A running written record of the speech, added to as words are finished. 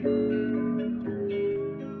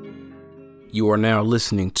You are now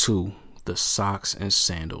listening to the Socks and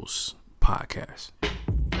Sandals podcast.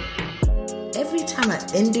 Every time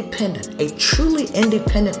a truly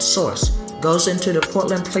independent source goes into the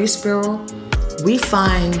Portland Police Bureau, we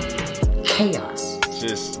find chaos.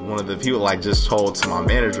 Just one of the people just told to my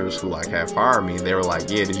managers who had fired me, they were like,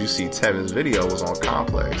 yeah, did you see Tevin's video was on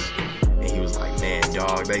Complex? And he was like, man,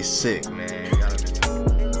 dog, they sick, man.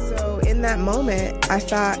 In that moment, I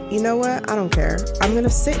thought, you know what? I don't care. I'm going to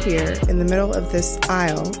sit here in the middle of this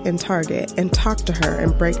aisle in Target and talk to her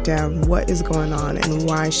and break down what is going on and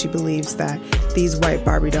why she believes that these white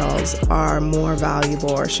Barbie dolls are more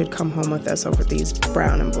valuable or should come home with us over these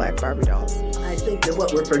brown and black Barbie dolls. I think that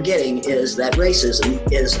what we're forgetting is that racism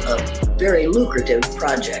is a very lucrative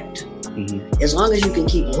project. Mm-hmm. As long as you can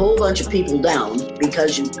keep a whole bunch of people down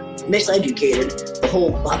because you miseducated the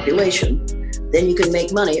whole population, then you can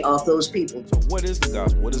make money off those people. So what is the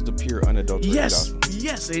gospel? What is the pure, unadulterated gospel?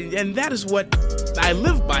 Yes, and that is what I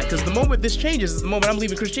live by, because the moment this changes is the moment I'm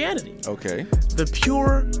leaving Christianity. Okay. The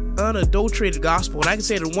pure, unadulterated gospel, and I can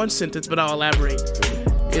say it in one sentence, but I'll elaborate,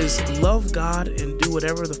 is love God and do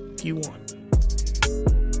whatever the f*** you want.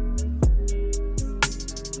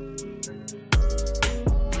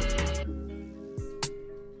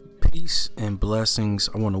 Peace and blessings.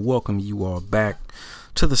 I want to welcome you all back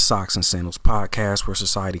to the Socks and Sandals podcast, where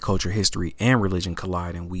society, culture, history, and religion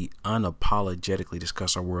collide, and we unapologetically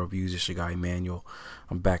discuss our worldviews. It's your guy Emmanuel.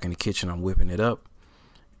 I'm back in the kitchen. I'm whipping it up,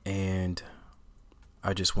 and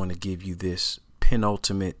I just want to give you this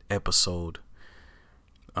penultimate episode.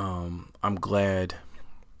 I'm glad,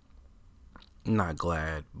 not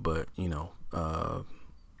glad, but it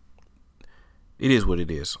is what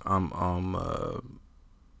it is.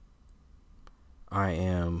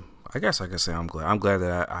 I guess I can say I'm glad. I'm glad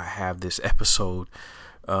that I have this episode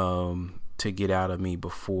to get out of me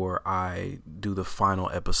before I do the final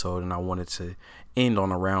episode. And I wanted to end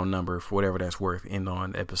on a round number, for whatever that's worth, end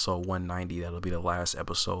on episode 190. That'll be the last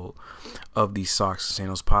episode of the Socks and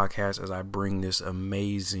Sandals podcast as I bring this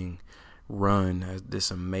amazing run, this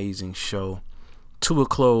amazing show to a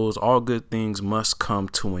close. All good things must come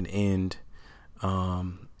to an end,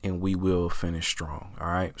 and we will finish strong. All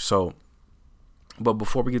right. But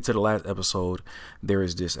before we get to the last episode, there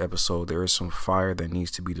is this episode. There is some fire that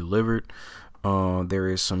needs to be delivered. There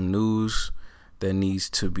is some news that needs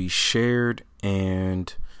to be shared,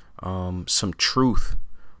 and some truth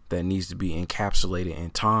that needs to be encapsulated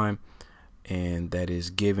in time, and that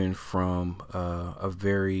is given from a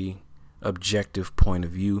very objective point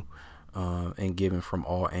of view, and given from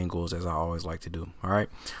all angles, as I always like to do. All right.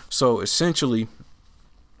 So essentially,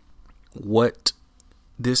 what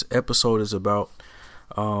this episode is about,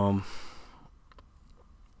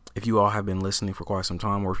 if you all have been listening for quite some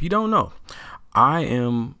time, or if you don't know, I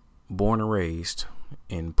am born and raised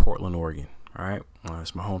in Portland, Oregon. All right.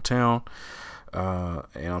 It's my hometown.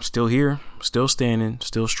 And I'm still here, still standing,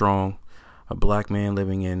 still strong, a black man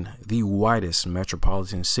living in the whitest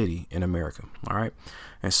metropolitan city in America. All right.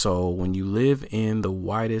 And so when you live in the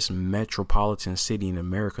whitest metropolitan city in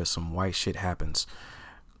America, some white shit happens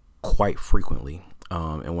quite frequently.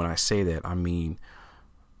 And when I say that, I mean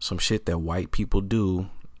some shit that white people do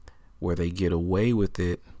where they get away with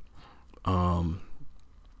it. And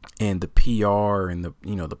the PR and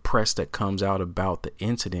the press that comes out about the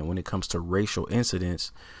incident when it comes to racial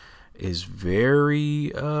incidents is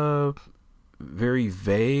very, very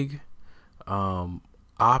vague.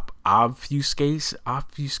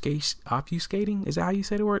 Obfuscating. Is that how you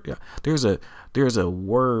say the word? Yeah. There's a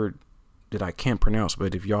word that I can't pronounce,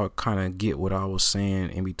 but if y'all kind of get what I was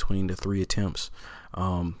saying in between the three attempts,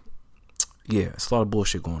 it's a lot of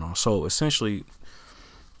bullshit going on. So essentially,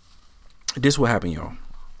 this what happened, y'all.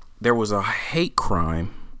 There was a hate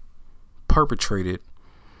crime perpetrated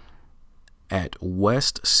at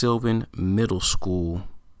West Sylvan Middle School,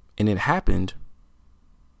 and it happened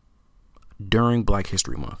during Black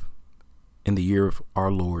History Month in the year of our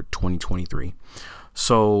Lord 2023.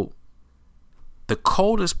 So the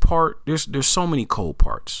coldest part, there's so many cold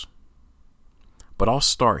parts, but I'll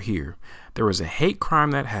start here. There was a hate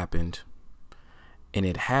crime that happened, and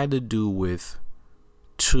it had to do with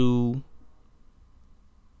two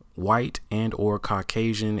white and or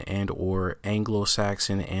Caucasian and or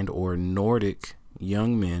Anglo-Saxon and or Nordic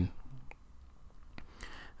young men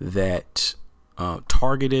that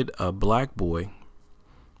targeted a black boy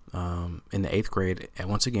in the 8th grade, and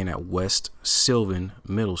once again at West Sylvan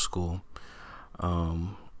Middle School.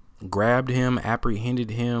 Grabbed him,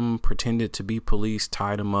 apprehended him, pretended to be police,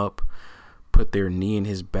 tied him up, put their knee in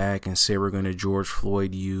his back and said, "We're going to George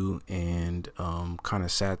Floyd you," and kind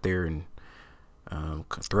of sat there and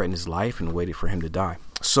threatened his life and waited for him to die.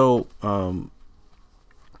 So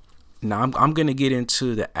now I'm going to get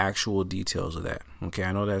into the actual details of that. Okay,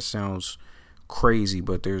 I know that sounds crazy,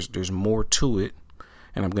 but there's more to it,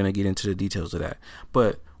 and I'm going to get into the details of that.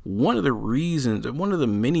 But one of the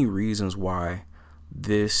many reasons why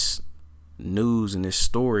this news and this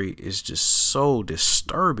story is just so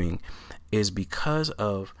disturbing is because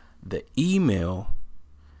of the email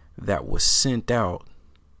that was sent out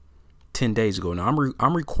 10 days ago. Now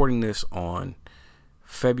I'm recording this on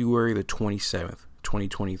February the 27th,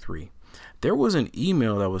 2023. There was an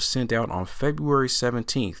email that was sent out on February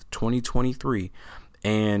 17th, 2023,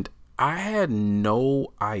 and I had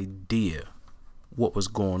no idea what was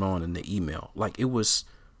going on in the email. Like, it was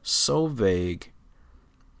so vague,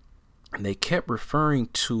 and they kept referring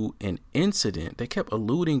to an incident. They kept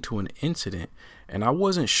alluding to an incident, and I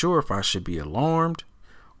wasn't sure if I should be alarmed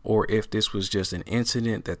or if this was just an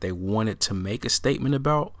incident that they wanted to make a statement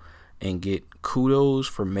about and get kudos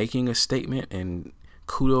for making a statement and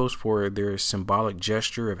kudos for their symbolic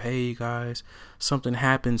gesture of, hey guys, something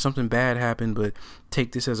happened, something bad happened, but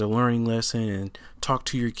take this as a learning lesson and talk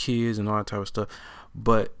to your kids and all that type of stuff.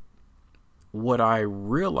 But what I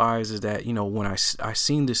realized is that, when I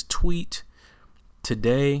seen this tweet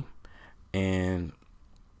today, and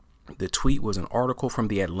the tweet was an article from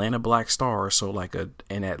the Atlanta Black Star. So like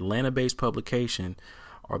an Atlanta-based publication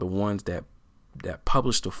are the ones that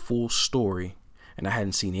published the full story. And I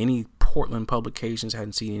hadn't seen any Portland publications,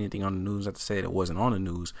 hadn't seen anything on the news. Not to say it wasn't on the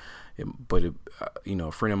news, but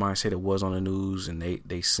a friend of mine said it was on the news, and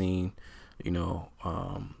they seen,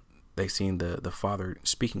 they seen the father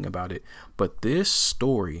speaking about it. But this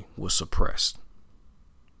story was suppressed.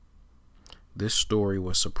 This story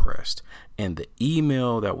was suppressed, and the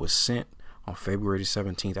email that was sent on February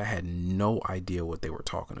 17th, I had no idea what they were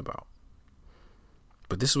talking about.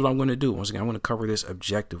 But this is what I'm going to do. Once again, I'm going to cover this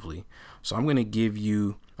objectively. So I'm going to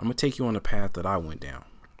take you on the path that I went down.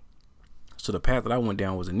 So the path that I went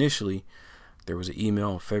down was initially, there was an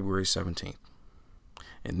email on February 17th.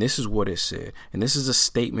 And this is what it said. And this is a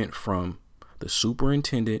statement from the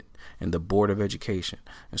superintendent and the Board of Education.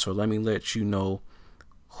 And so let me let you know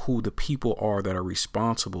who the people are that are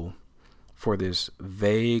responsible for this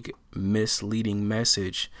vague, misleading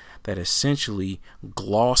message that essentially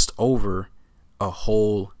glossed over a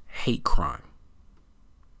whole hate crime.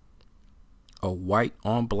 A white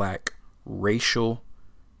on black racial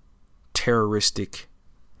terroristic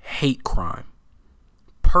hate crime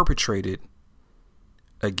perpetrated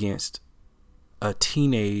against a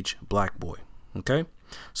teenage black boy. Okay,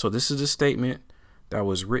 so this is a statement that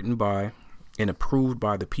was written by and approved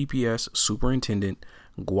by the PPS Superintendent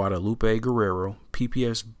Guadalupe Guerrero,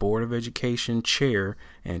 PPS Board of Education Chair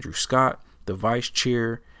Andrew Scott, the Vice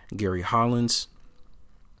Chair Gary Hollins,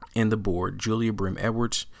 and the board Julia Brim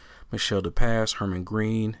Edwards, Michelle DePass, Herman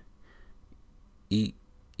Green,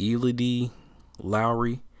 Elodie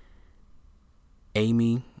Lowry,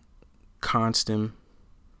 Amy Constam,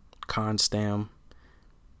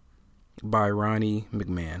 by Ronnie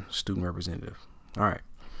McMahon, student representative. All right.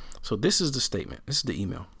 So this is the statement. This is the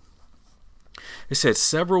email. It said,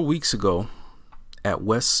 several weeks ago at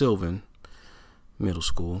West Sylvan Middle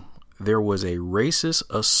School, there was a racist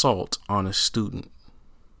assault on a student.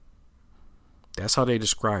 That's how they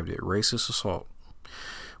described it. Racist assault.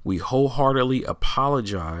 We wholeheartedly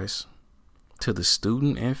apologize to the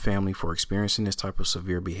student and family for experiencing this type of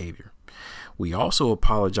severe behavior. We also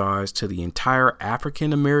apologize to the entire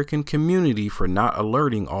African American community for not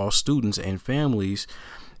alerting all students and families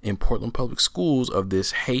in Portland Public Schools of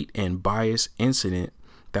this hate and bias incident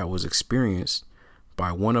that was experienced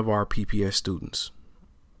by one of our PPS students.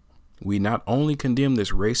 We not only condemn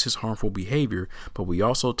this racist, harmful behavior, but we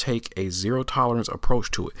also take a zero tolerance approach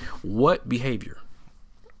to it. What behavior?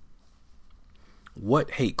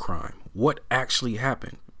 What hate crime? What actually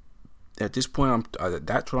happened? At this point,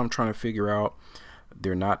 that's what I'm trying to figure out.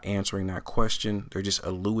 They're not answering that question. They're just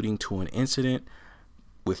alluding to an incident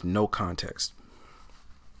with no context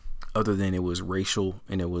other than it was racial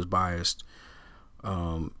and it was biased,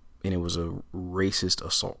 and it was a racist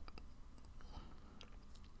assault.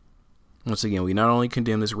 Once again, we not only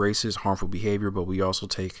condemn this racist, harmful behavior, but we also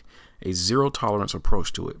take a zero tolerance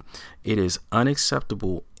approach to it. It is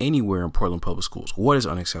unacceptable anywhere in Portland Public Schools. What is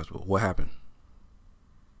unacceptable? What happened?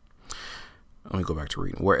 Let me go back to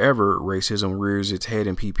reading. Wherever racism rears its head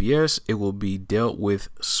in PPS, it will be dealt with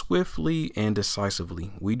swiftly and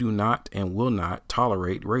decisively. We do not and will not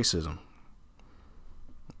tolerate racism.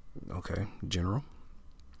 Okay, General.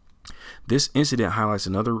 This incident highlights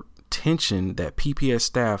another tension that PPS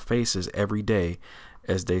staff faces every day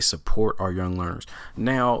as they support our young learners.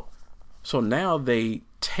 Now, So now they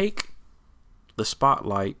take the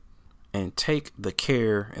spotlight and take the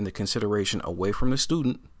care and the consideration away from the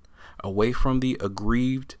student, away from the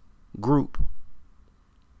aggrieved group,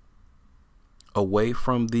 away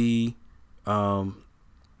from the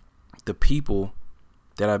people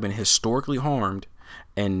that have been historically harmed,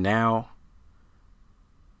 and now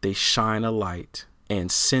they shine a light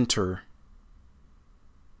and center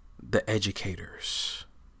the educators,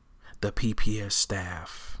 the PPS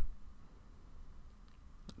staff.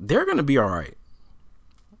 They're going to be all right.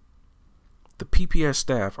 The PPS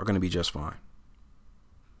staff are going to be just fine.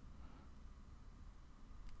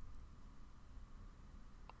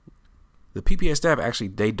 The PPS staff, actually,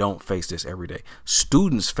 they don't face this every day.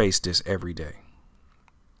 Students face this every day.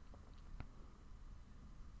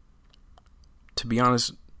 To be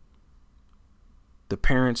honest, the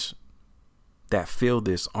parents that feel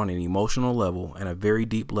this on an emotional level and a very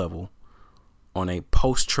deep level, on a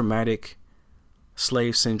post-traumatic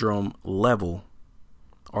slave syndrome level,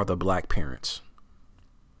 are the black parents.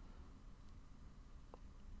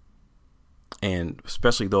 And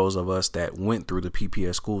especially those of us that went through the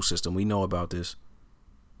PPS school system, we know about this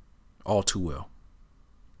all too well.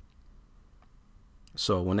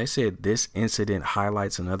 So when they said this incident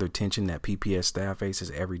highlights another tension that PPS staff faces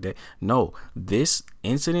every day, no, this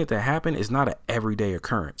incident that happened is not an everyday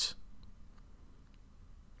occurrence.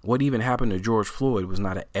 What even happened to George Floyd was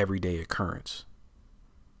not an everyday occurrence.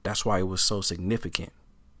 That's why it was so significant.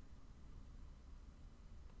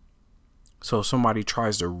 So if somebody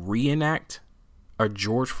tries to reenact a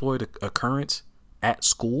George Floyd occurrence at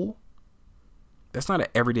school, that's not an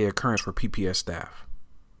everyday occurrence for PPS staff.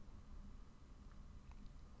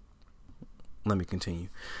 Let me continue.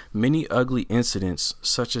 Many ugly incidents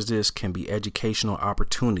such as this can be educational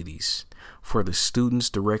opportunities for the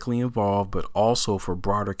students directly involved, but also for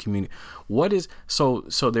broader community. What is so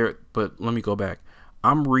there? But let me go back.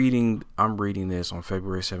 I'm reading this on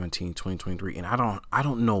February 17, 2023, and I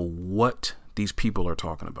don't know what these people are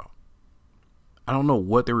talking about. I don't know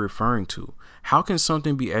what they're referring to. How can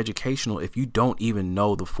something be educational if you don't even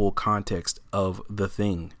know the full context of the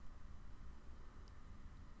thing?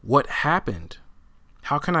 What happened?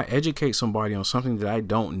 How can I educate somebody on something that I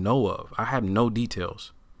don't know of? I have no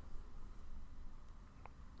details.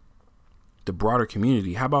 The broader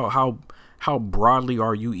community. How about how broadly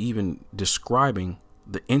are you even describing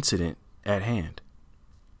the incident at hand?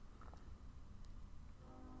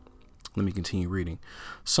 Let me continue reading.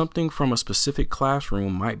 Something from a specific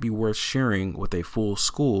classroom might be worth sharing with a full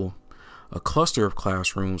school, a cluster of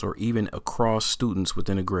classrooms, or even across students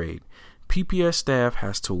within a grade. PPS staff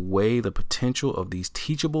has to weigh the potential of these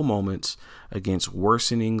teachable moments against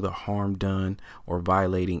worsening the harm done or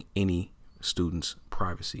violating any student's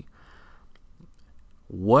privacy.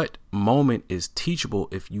 What moment is teachable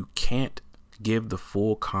if you can't give the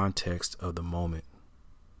full context of the moment?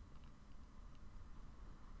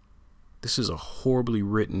 This is a horribly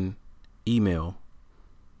written email.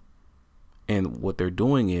 And what they're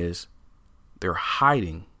doing is they're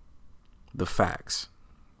hiding the facts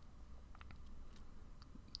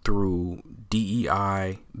through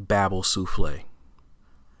DEI babble souffle.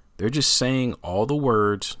 They're just saying all the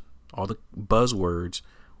words, all the buzzwords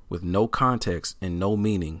with no context and no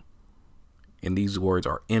meaning. And these words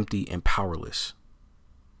are empty and powerless.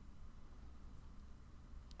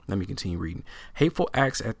 Let me continue reading. Hateful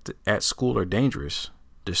acts at school are dangerous,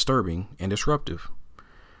 disturbing, and disruptive.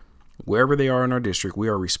 Wherever they are in our district, we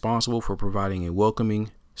are responsible for providing a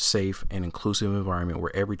welcoming, safe, and inclusive environment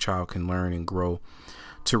where every child can learn and grow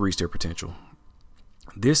to reach their potential.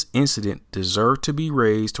 This incident deserved to be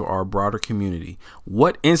raised to our broader community.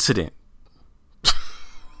 What incident?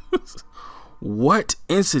 What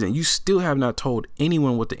incident? You still have not told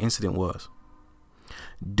anyone what the incident was.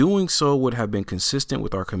 Doing so would have been consistent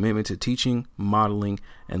with our commitment to teaching, modeling,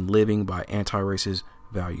 and living by anti-racist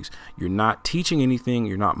values. You're not teaching anything.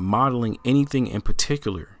 You're not modeling anything in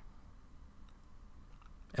particular.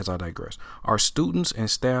 As I digress, our students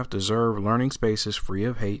and staff deserve learning spaces free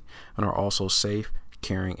of hate and are also safe,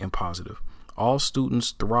 caring, and positive. All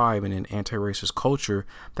students thrive in an anti-racist culture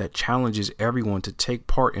that challenges everyone to take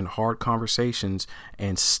part in hard conversations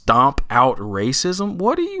and stomp out racism.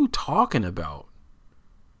 What are you talking about?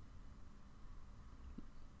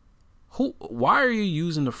 Why are you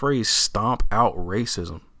using the phrase stomp out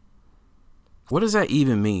racism? What does that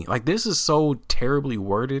even mean? Like, this is so terribly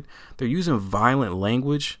worded. They're using violent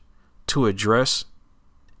language to address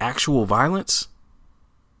actual violence.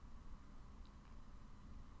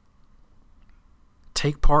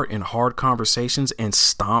 Take part in hard conversations and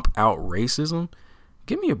stomp out racism.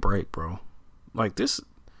 Give me a break, bro. Like these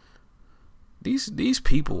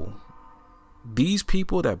people, These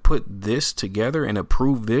people that put this together and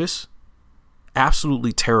approve this,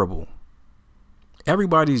 absolutely terrible.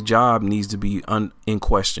 Everybody's job needs to be in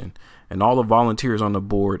question, and all the volunteers on the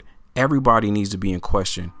board, everybody needs to be in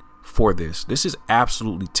question for this. This is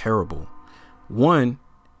absolutely terrible. One,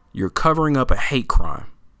 you're covering up a hate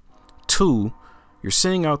crime. Two, you're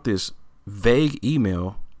sending out this vague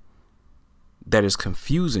email that is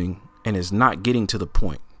confusing and is not getting to the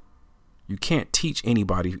point. You can't teach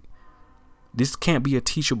anybody. This can't be a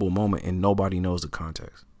teachable moment and nobody knows the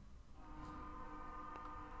context.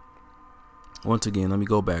 Once again, let me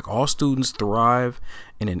go back. All students thrive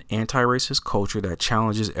in an anti-racist culture that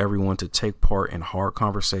challenges everyone to take part in hard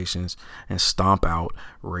conversations and stomp out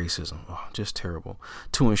racism. Oh, just terrible.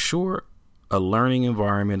 To ensure a learning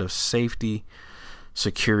environment of safety,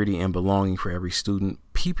 security, and belonging for every student,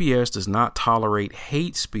 PPS does not tolerate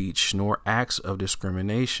hate speech nor acts of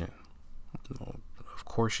discrimination. No, of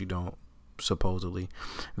course you don't, supposedly.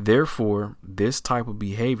 Therefore, this type of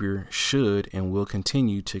behavior should and will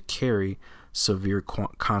continue to carry severe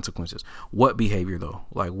consequences. What behavior though?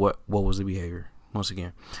 Like what was the behavior? Once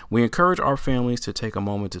again, we encourage our families to take a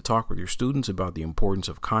moment to talk with your students about the importance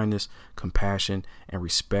of kindness, compassion, and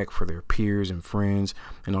respect for their peers and friends,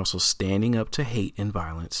 and also standing up to hate and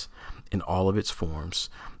violence in all of its forms.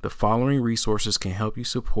 The following resources can help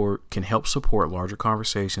support larger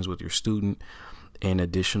conversations with your student and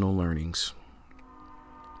additional learnings.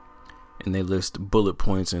 And they list bullet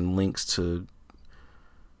points and links to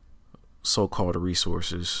so-called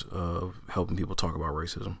resources of helping people talk about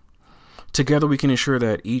racism. Together, we can ensure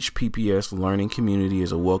that each PPS learning community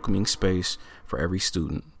is a welcoming space for every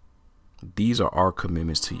student. These are our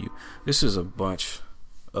commitments to you. This is a bunch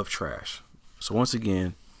of trash. So once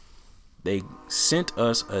again, they sent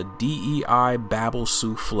us a DEI Babel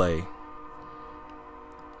souffle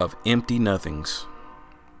of empty nothings.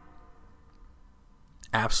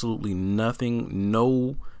 Absolutely nothing,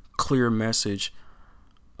 no clear message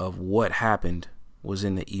of what happened was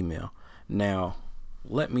in the email. Now,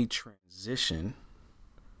 let me transition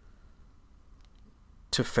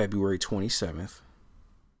to February 27th,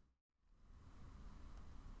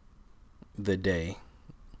 the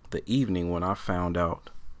evening when I found out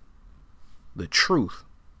the truth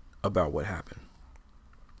about what happened.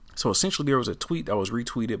 So essentially there was a tweet that was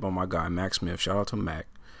retweeted by my guy, Mac Smith. Shout out to Mac.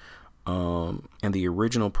 And the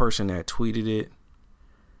original person that tweeted it,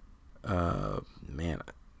 I'm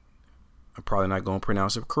probably not going to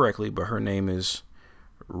pronounce it correctly, but her name is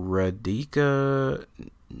Radhika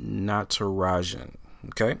Natarajan.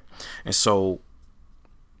 Okay. And so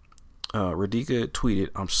Radhika tweeted,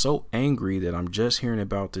 "I'm so angry that I'm just hearing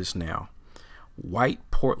about this now. White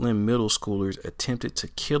Portland middle schoolers attempted to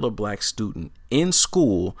kill a black student in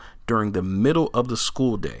school during the middle of the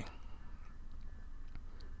school day."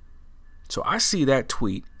 So I see that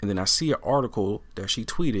tweet, and then I see an article that she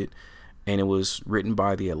tweeted, and it was written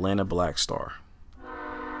by the Atlanta Black Star.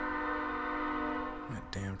 That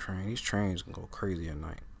damn train. These trains can go crazy at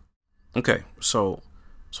night. Okay, so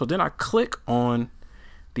then I click on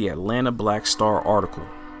the Atlanta Black Star article,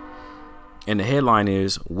 and the headline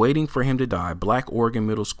is, "Waiting for him to die, Black Oregon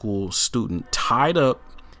middle school student tied up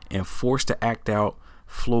and forced to act out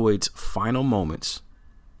Floyd's final moments."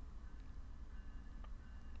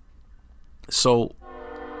 So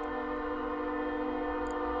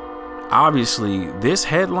obviously this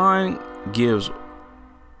headline gives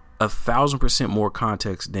 1,000% more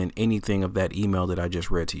context than anything of that email that I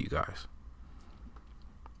just read to you guys.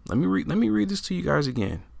 Let me read this to you guys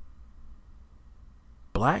again.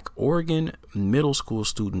 Black Oregon middle school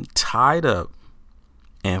student tied up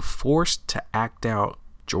and forced to act out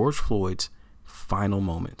George Floyd's final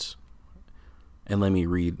moments. And let me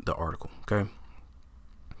read the article, okay?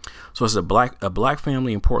 So it's a black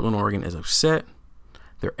family in Portland, Oregon is upset.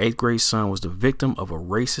 Their 8th grade son was the victim of a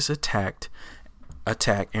racist attack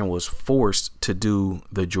and was forced to do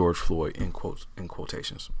the George Floyd in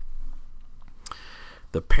quotations.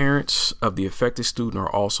 The parents of the affected student are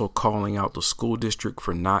also calling out the school district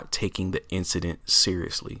for not taking the incident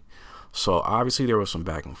seriously. So obviously there was some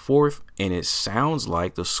back and forth, and it sounds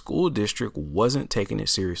like the school district wasn't taking it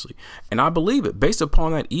seriously. And I believe it based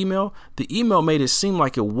upon that email. The email made it seem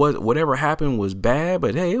like it was whatever happened was bad,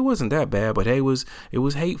 but hey, it wasn't that bad. But hey, it was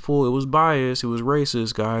hateful, it was biased, it was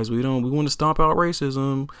racist, guys. We want to stomp out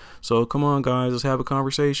racism. So come on, guys, let's have a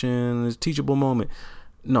conversation. It's a teachable moment.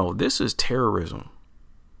 No, this is terrorism.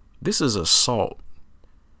 This is assault.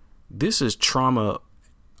 This is trauma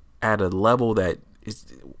at a level that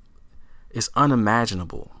is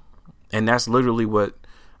unimaginable. And that's literally what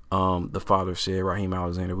The father said, Raheem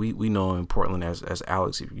Alexander, we know him in Portland as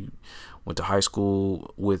Alex, if you went to high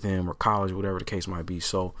school with him or college, whatever the case might be.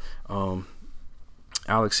 So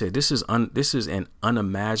Alex said, this is an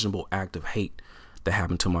unimaginable act of hate that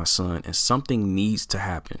happened to my son, and something needs to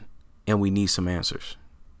happen, and we need some answers.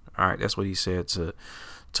 All right, that's what he said to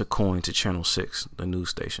Coin, to Channel 6, the news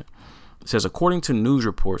station. It says, according to news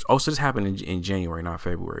reports, so this happened in January, not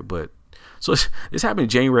February, but so this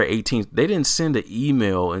happened January 18th. They didn't send an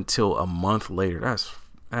email until a month later.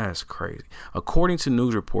 That's crazy. According to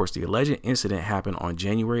news reports, the alleged incident happened on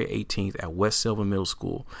January 18th at West Sylvan Middle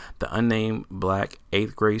School. The unnamed black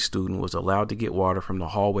 8th grade student was allowed to get water from the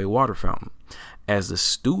hallway water fountain. As the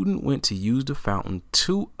student went to use the fountain,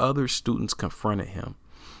 2 other students confronted him.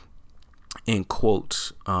 In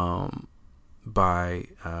quotes by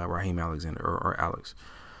Raheem Alexander or Alex.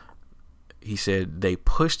 He said they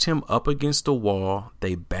pushed him up against the wall.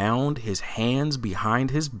 They bound his hands behind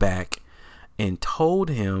his back and told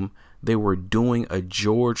him they were doing a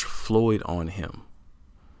George Floyd on him.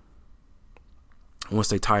 Once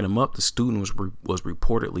they tied him up, the student was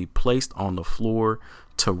reportedly placed on the floor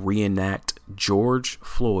to reenact George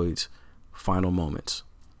Floyd's final moments.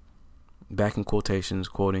 Back in quotations,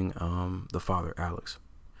 quoting the father, Alex.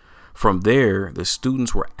 From there, the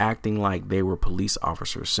students were acting like they were police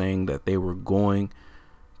officers, saying that they were going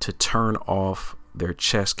to turn off their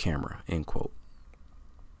chest camera, end quote.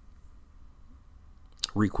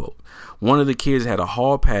 Requote. One of the kids had a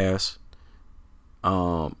hall pass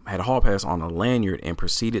on a lanyard and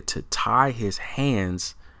proceeded to tie his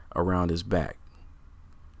hands around his back.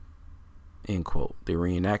 End quote. The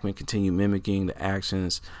reenactment continued mimicking the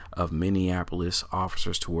actions of Minneapolis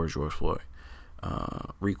officers towards George Floyd.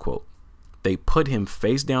 Requote. They put him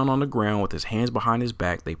face down on the ground with his hands behind his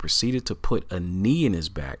back. They proceeded to put a knee in his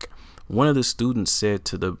back. One of the students said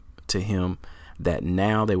to him that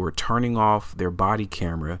now they were turning off their body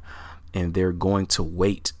camera and they're going to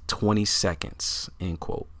wait 20 seconds. End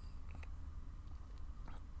quote.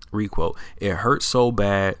 Requote. It hurt so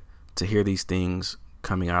bad to hear these things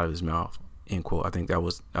coming out of his mouth. End quote. I think that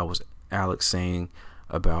was Alex saying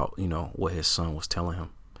about, what his son was telling him.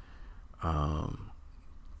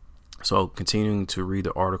 So continuing to read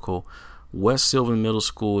the article, West Sylvan Middle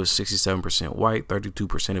School is 67% white.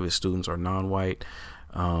 32% of its students are non-white.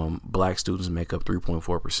 Black students make up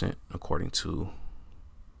 3.4% according to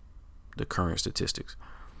the current statistics.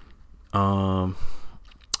 And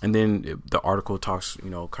then the article talks,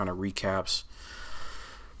 kind of recaps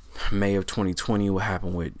May of 2020, what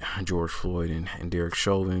happened with George Floyd and Derek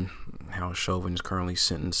Chauvin, how Chauvin is currently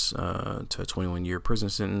sentenced to a 21-year prison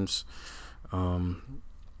sentence.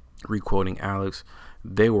 Requoting Alex,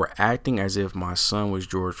 they were acting as if my son was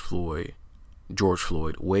George Floyd,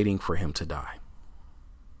 waiting for him to die.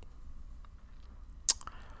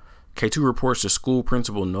 K2 reports the school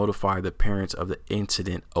principal notified the parents of the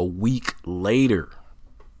incident a week later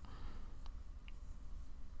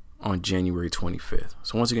on January 25th.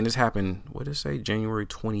 So once again, this happened, what did it say? January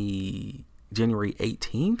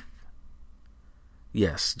 18th?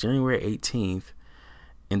 Yes, January 18th.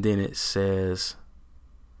 And then it says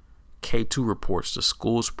K2 reports the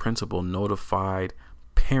school's principal notified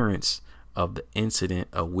parents of the incident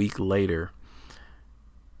a week later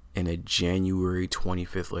and a January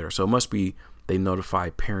 25th later. So it must be they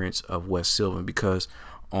notified parents of West Sylvan, because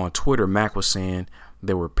on Twitter, Mac was saying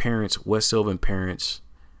there were parents, West Sylvan parents,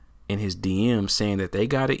 in his DM saying that they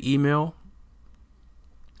got an email,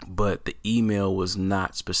 but the email was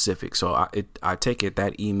not specific. So I take it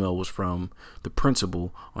that email was from the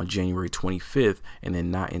principal on January 25th, and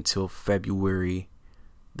then not until February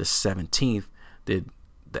the 17th did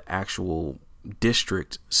the actual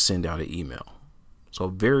district send out an email. So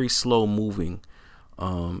very slow moving,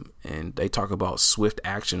 and they talk about swift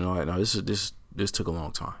action and all that. Now this took a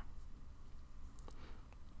long time.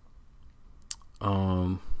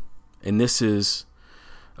 And this is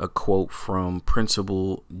a quote from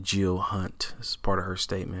Principal Jill Hunt. This is part of her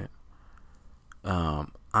statement.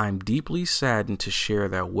 I'm deeply saddened to share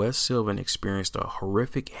that West Sylvan experienced a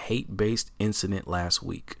horrific hate-based incident last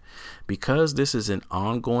week. Because this is an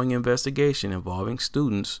ongoing investigation involving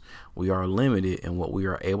students, we are limited in what we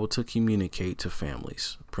are able to communicate to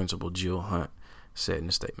families, Principal Jill Hunt said in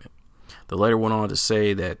a statement. The letter went on to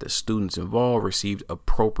say that the students involved received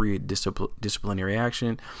appropriate disciplinary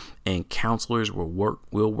action, and counselors will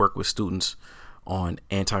work with students on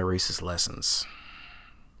anti-racist lessons.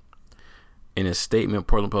 In a statement,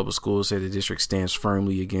 Portland Public Schools said the district stands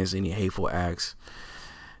firmly against any hateful acts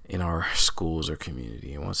in our schools or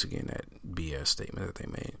community. And once again, that BS statement that they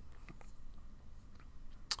made.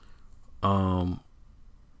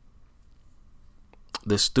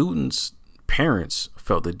 The students' parents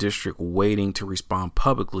felt the district waiting to respond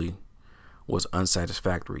publicly was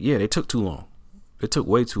unsatisfactory. Yeah, they took too long. It took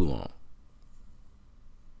way too long.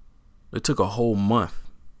 It took a whole month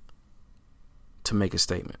to make a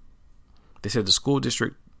statement. They said the school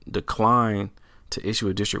district declined to issue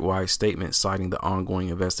a district-wide statement citing the ongoing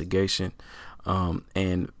investigation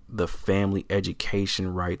and the Family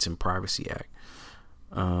Education Rights and Privacy Act.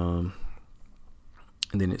 And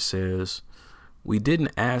then it says, we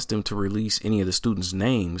didn't ask them to release any of the students'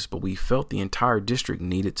 names, but we felt the entire district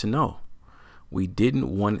needed to know. We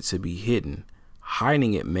didn't want it to be hidden.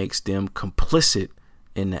 Hiding it makes them complicit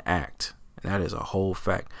in the act. And that is a whole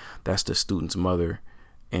fact. That's the student's mother,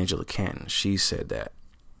 Angela Canton. She said that.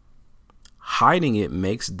 Hiding it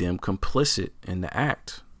makes them complicit in the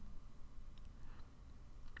act.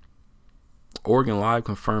 Oregon Live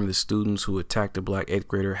confirmed the students who attacked the black 8th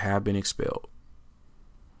grader have been expelled.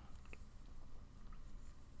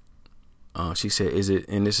 She said, is it,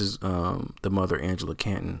 and this is the mother, Angela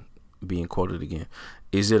Canton, being quoted again.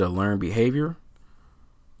 Is it a learned behavior?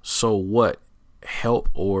 So what help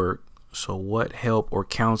or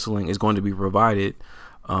counseling is going to be provided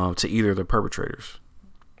to either of the perpetrators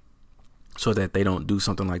so that they don't do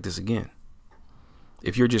something like this again?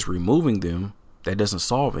 If you're just removing them, that doesn't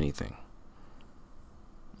solve anything.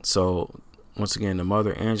 So once again, the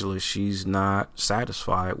mother, Angela, she's not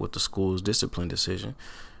satisfied with the school's discipline decision.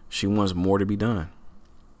 She wants more to be done.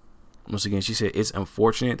 Once again, she said, it's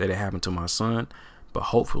unfortunate that it happened to my son, but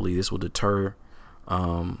hopefully this will deter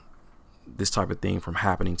this type of thing from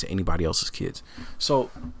happening to anybody else's kids.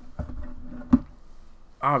 So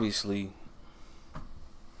obviously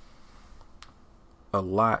a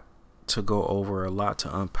lot to go over, a lot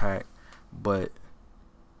to unpack, but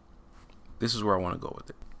this is where I want to go with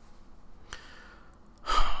it.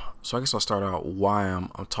 So I guess I'll start out why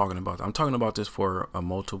I'm talking about that. I'm talking about this for a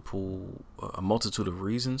multitude of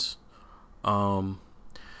reasons.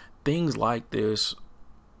 Things like this,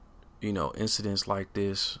 incidents like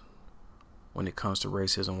this, when it comes to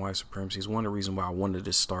racism, white supremacy, is one of the reasons why I wanted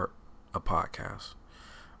to start a podcast.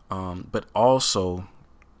 But also,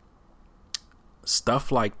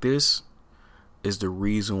 stuff like this is the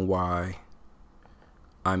reason why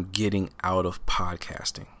I'm getting out of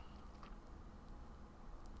podcasting.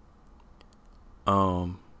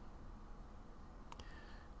 I'm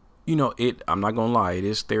not gonna lie, it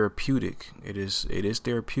is therapeutic. It is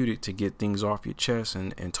therapeutic to get things off your chest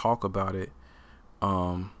and talk about it.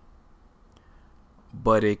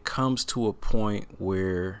 But it comes to a point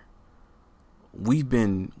where we've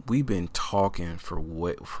been talking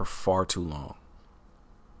for far too long.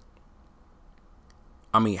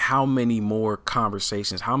 I mean, how many more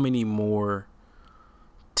conversations, how many more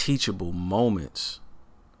teachable moments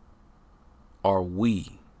are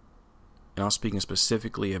we, and I'm speaking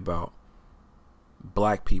specifically about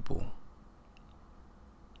black people,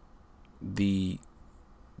 the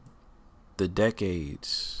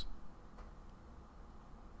decades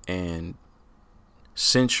and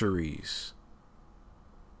centuries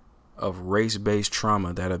of race-based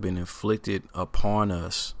trauma that have been inflicted upon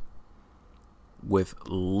us with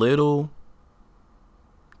little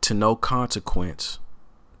to no consequence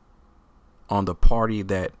on the party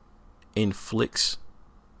that inflicts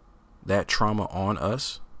that trauma on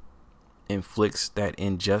us, inflicts that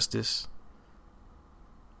injustice,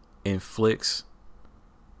 inflicts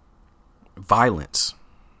violence,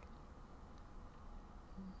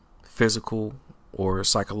 physical or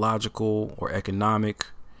psychological or economic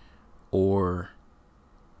or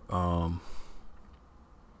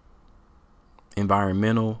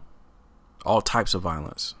environmental, all types of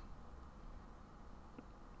violence.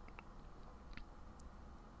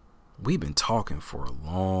 We've been talking for a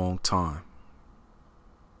long time.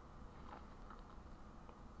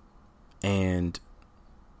 And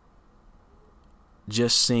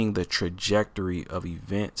just seeing the trajectory of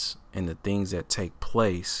events and the things that take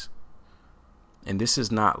place. And this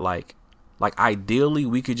is not like ideally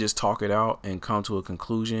we could just talk it out and come to a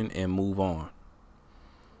conclusion and move on.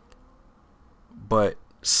 But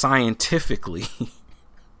scientifically,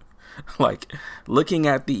 like looking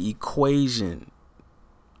at the equation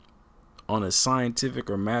on a scientific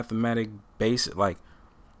or mathematic basis, like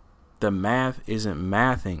the math isn't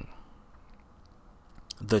mathing.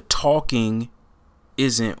 The talking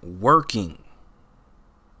isn't working.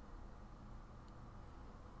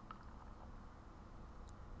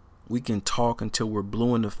 We can talk until we're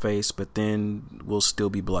blue in the face, but then we'll still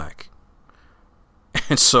be black.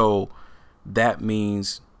 And so that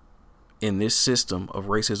means in this system of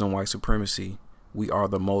racism, white supremacy, we are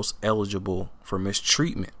the most eligible for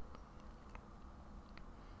mistreatment.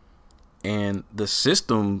 And the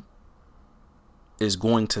system is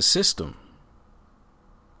going to system.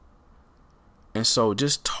 And so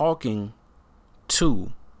just talking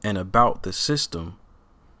to and about the system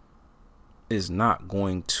is not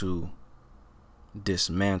going to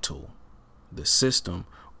dismantle the system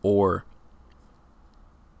or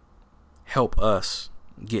help us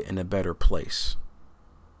get in a better place.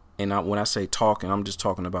 And when I say talking, I'm just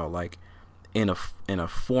talking about like in a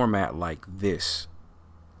format like this,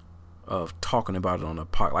 of talking about it on a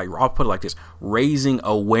pod. Like, I'll put it like this: raising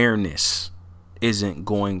awareness isn't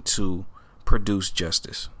going to produce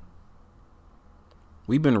justice.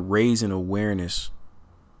 We've been raising awareness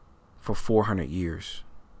for 400 years.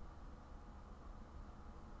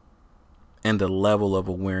 And the level of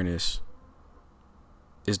awareness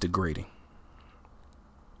is degrading.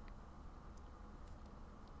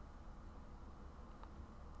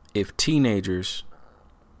 If teenagers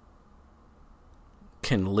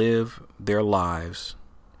can live their lives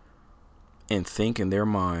and think in their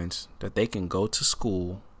minds that they can go to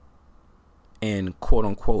school and quote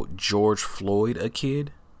unquote George Floyd a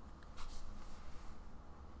kid,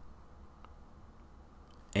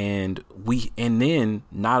 and then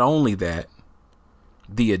not only that,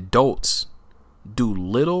 the adults do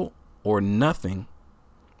little or nothing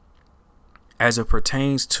as it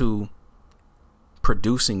pertains to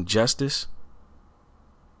producing justice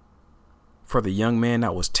for the young man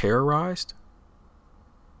that was terrorized,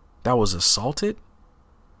 that was assaulted.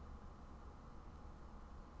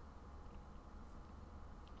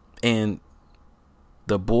 And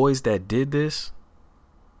the boys that did this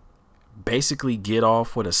basically get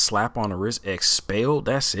off with a slap on the wrist, expelled.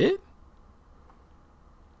 That's it.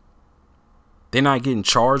 They're not getting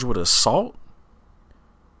charged with assault.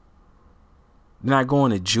 They're not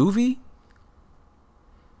going to juvie.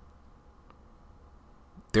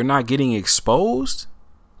 They're not getting exposed.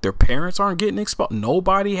 Their parents aren't getting exposed.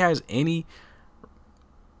 Nobody has any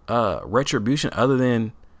retribution other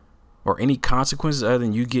than, or any consequences other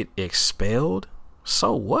than you get expelled.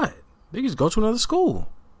 So what? They just go to another school.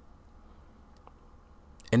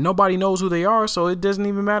 And nobody knows who they are, so it doesn't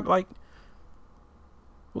even matter. Like,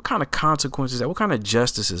 what kind of consequences is that? What kind of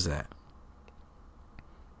justice is that?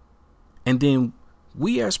 And then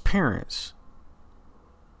we as parents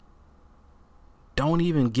don't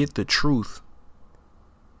even get the truth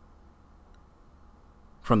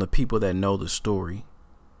from the people that know the story,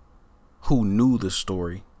 who knew the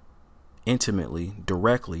story intimately,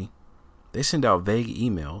 directly. They send out vague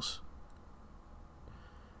emails.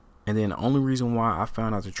 And then the only reason why I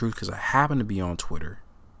found out the truth, because I happen to be on Twitter.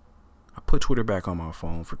 I put Twitter back on my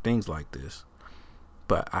phone for things like this.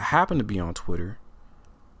 But I happen to be on Twitter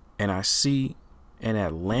and I see an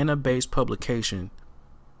Atlanta-based publication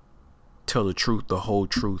tell the truth, the whole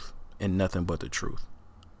truth, and nothing but the truth.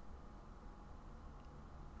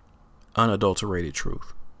 Unadulterated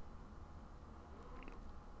truth.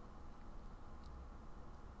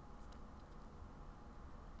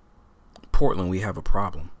 Portland, we have a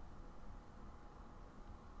problem.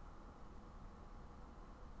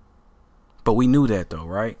 But we knew that though,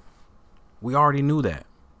 right? We already knew that.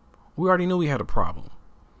 We already knew we had a problem.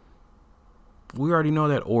 We already know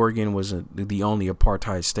that Oregon was the only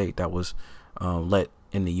apartheid state that was let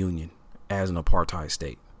in the Union as an apartheid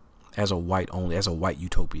state, as a white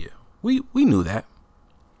utopia. We knew that.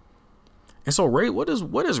 And so, what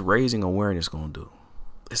is raising awareness going to do?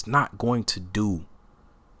 It's not going to do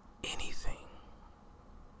anything.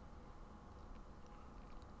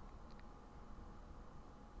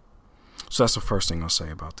 So that's the first thing I'll say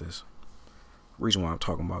about this. Reason why I'm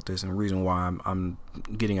talking about this, and the reason why I'm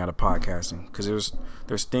getting out of podcasting, because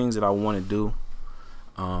there's things that I want to do,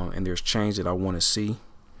 and there's change that I want to see,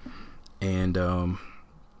 and I'm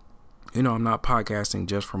not podcasting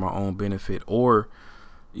just for my own benefit or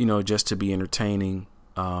just to be entertaining.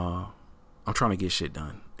 I'm trying to get shit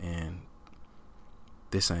done, and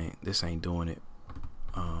this ain't doing it.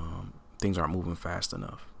 Things aren't moving fast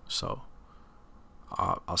enough, so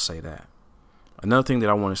I'll say that. Another thing that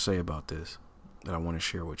I want to say about this, that I want to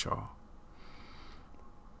share with y'all.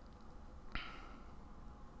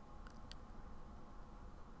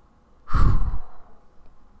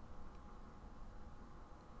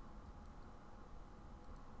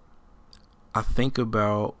 I think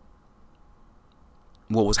about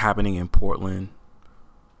what was happening in Portland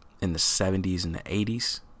in the 70s and the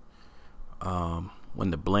 80s, when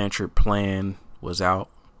the Blanchard plan was out,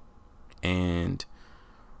 and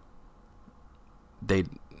they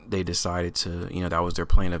decided to, that was their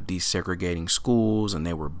plan of desegregating schools, and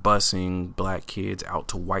they were busing black kids out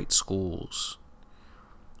to white schools,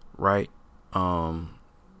 right?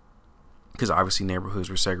 because obviously neighborhoods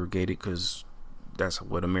were segregated because that's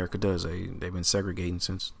what America does. They've been segregating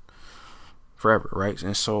since forever, right?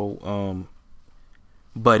 And so,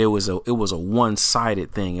 but it was a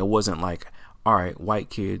one-sided thing. It wasn't like, all right, white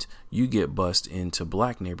kids, you get bused into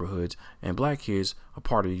black neighborhoods, and black kids, a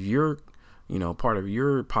part of your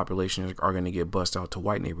population are going to get bused out to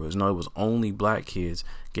white neighborhoods. No, it was only black kids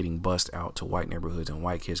getting bused out to white neighborhoods, and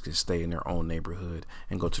white kids could stay in their own neighborhood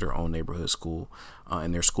and go to their own neighborhood school,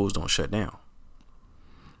 and their schools don't shut down.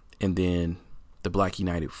 And then the Black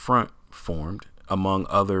United Front formed, among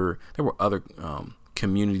other, there were other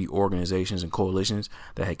community organizations and coalitions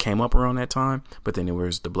that had came up around that time, but then there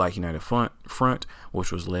was the Black United Front,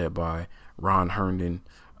 which was led by Ron Herndon,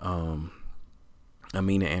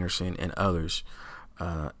 Amina Anderson, and others,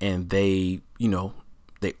 and they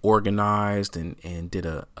organized and did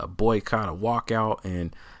a boycott, a walkout,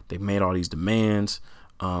 and they made all these demands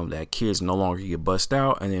that kids no longer get bussed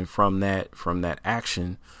out. And then from that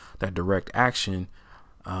action, that direct action,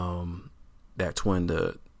 that's when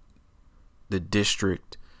the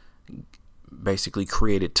district basically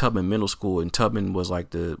created Tubman Middle School, and Tubman was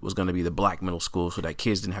going to be the black middle school, so that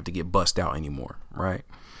kids didn't have to get bussed out anymore, right?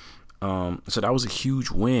 So that was a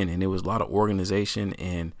huge win, and there was a lot of organization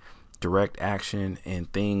and direct action,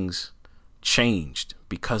 and things changed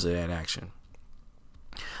because of that action.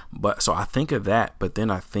 But so I think of that, but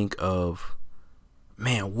then I think of,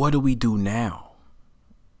 man, what do we do now?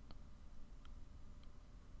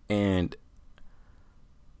 And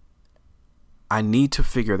I need to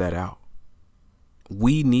figure that out.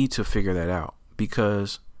 We need to figure that out,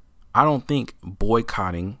 because I don't think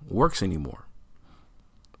boycotting works anymore.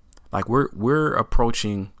 Like we're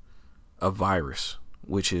approaching a virus,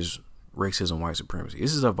 which is racism, white supremacy.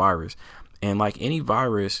 This is a virus, and like any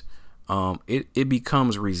virus, it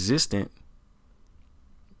becomes resistant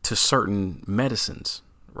to certain medicines,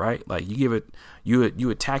 right? Like you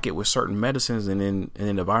attack it with certain medicines, and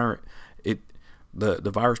then the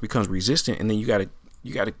virus becomes resistant, and then you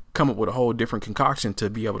gotta come up with a whole different concoction to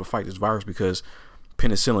be able to fight this virus, because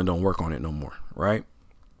penicillin don't work on it no more, right?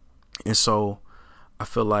 And so I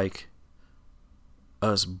feel like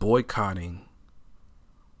us boycotting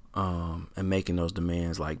and making those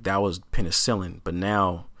demands, like that was penicillin, but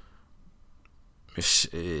now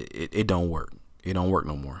it don't work. It don't work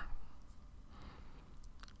no more.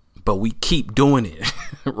 But we keep doing it,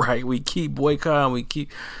 right? We keep boycotting. We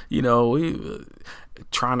keep, we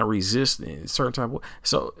trying to resist in certain type of.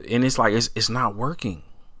 So, and it's like it's not working.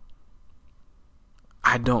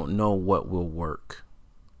 I don't know what will work,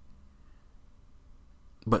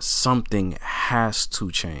 but something has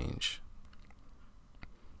to change.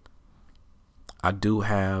 I do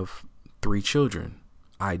have 3 children.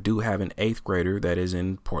 I do have an 8th grader that is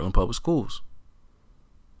in Portland Public Schools.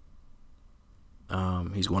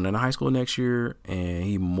 He's going into high school next year, and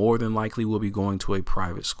he more than likely will be going to a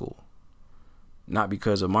private school. Not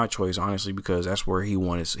because of my choice, honestly, because that's where he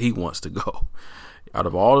wants to go. Out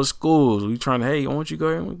of all the schools, we trying to, hey, why don't you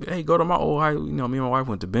go? Hey, go to my old high. Me and my wife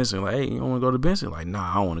went to Benson. Like, hey, you don't want to go to Benson? Like,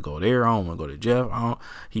 nah, I don't want to go there. I don't want to go to Jeff.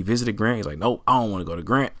 He visited Grant. He's like, nope, I don't want to go to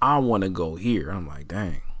Grant. I want to go here. I'm like,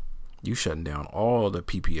 dang, you shutting down all the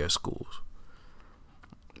PPS schools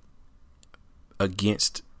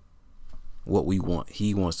against what we want.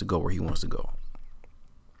 He wants to go where he wants to go.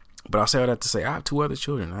 But I say all that to say I have 2 other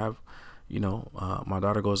children. I have, my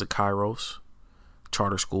daughter goes to Kairos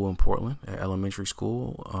Charter School in Portland, at elementary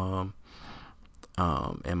school.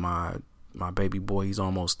 And my baby boy, he's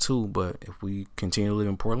almost 2, but if we continue to live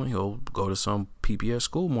in Portland, he'll go to some PPS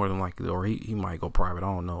school more than likely, or he might go private.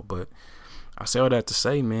 I don't know. But I say all that to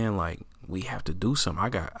say, man, like, we have to do something.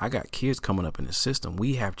 I got kids coming up in the system.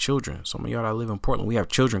 We have children. Some of y'all that live in Portland, we have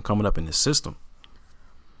children coming up in the system.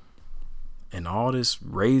 And all this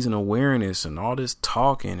raising awareness and all this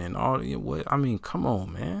talking and all, come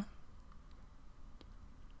on, man.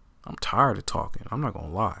 I'm tired of talking. I'm not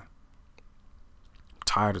gonna lie. I'm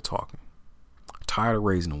tired of talking. I'm tired of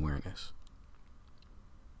raising awareness.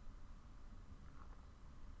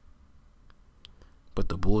 But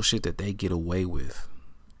the bullshit that they get away with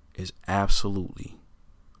is absolutely,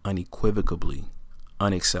 unequivocally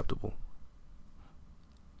unacceptable.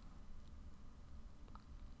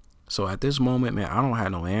 So at this moment, man, I don't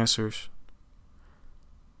have no answers.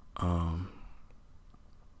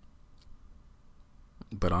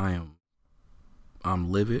 But I'm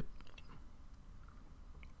livid.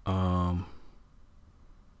 And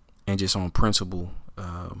just on principle,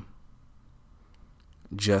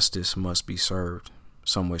 justice must be served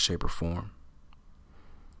some way, shape, or form.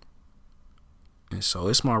 And so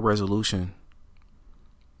it's my resolution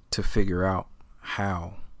to figure out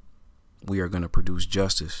how we are going to produce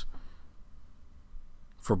justice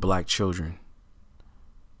for black children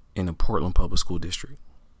in the Portland Public School District.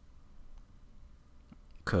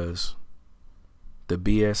 Because the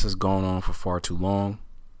BS has gone on for far too long.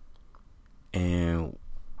 And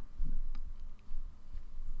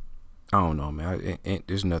I don't know, man.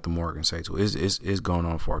 There's nothing more I can say to it. It's going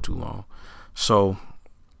on far too long. So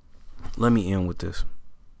let me end with this.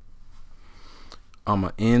 I'm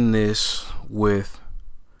going to end this with,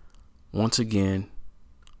 once again,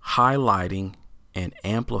 highlighting and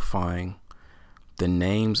amplifying the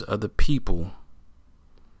names of the people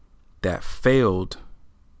that failed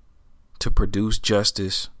to produce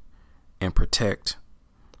justice and protect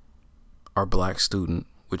our black student,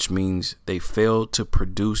 which means they failed to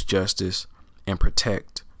produce justice and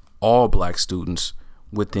protect all black students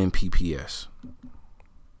within PPS.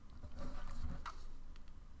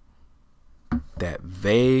 That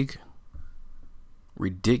vague,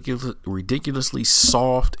 ridiculously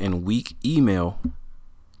soft and weak email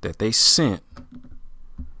that they sent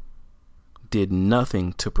did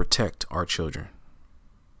nothing to protect our children.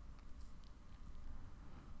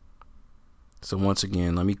 So once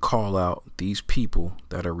again, let me call out these people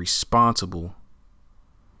that are responsible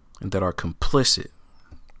and that are complicit.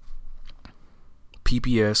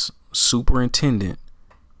 PPS Superintendent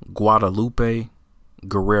Guadalupe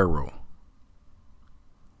Guerrero.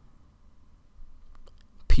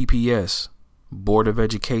 PPS Board of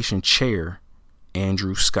Education Chair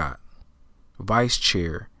Andrew Scott. Vice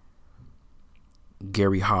Chair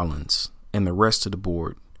Gary Hollins. And the rest of the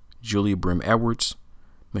board: Julia Brim Edwards,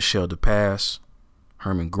 Michelle DePass,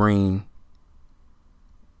 Herman Green,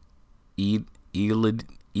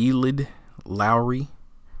 Elid Lowry,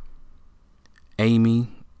 Amy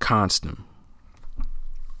Constant.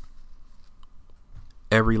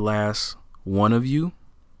 Every last one of you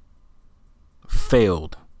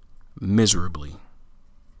failed miserably.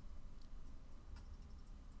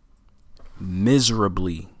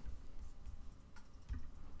 Miserably.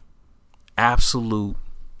 Absolute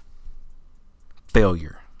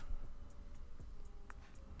failure.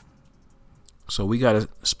 So we got to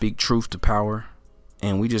speak truth to power,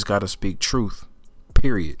 and we just got to speak truth,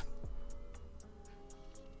 period.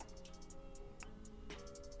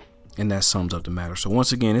 And that sums up the matter. So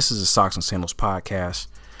once again, this is a Socks and Sandals podcast,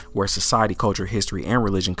 where society, culture, history, and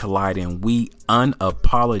religion collide, and we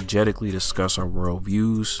unapologetically discuss our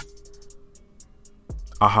worldviews.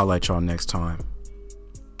 I'll holler at y'all next time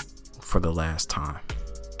for the last time.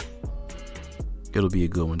 It'll be a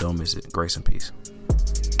good one. Don't miss it. Grace and peace.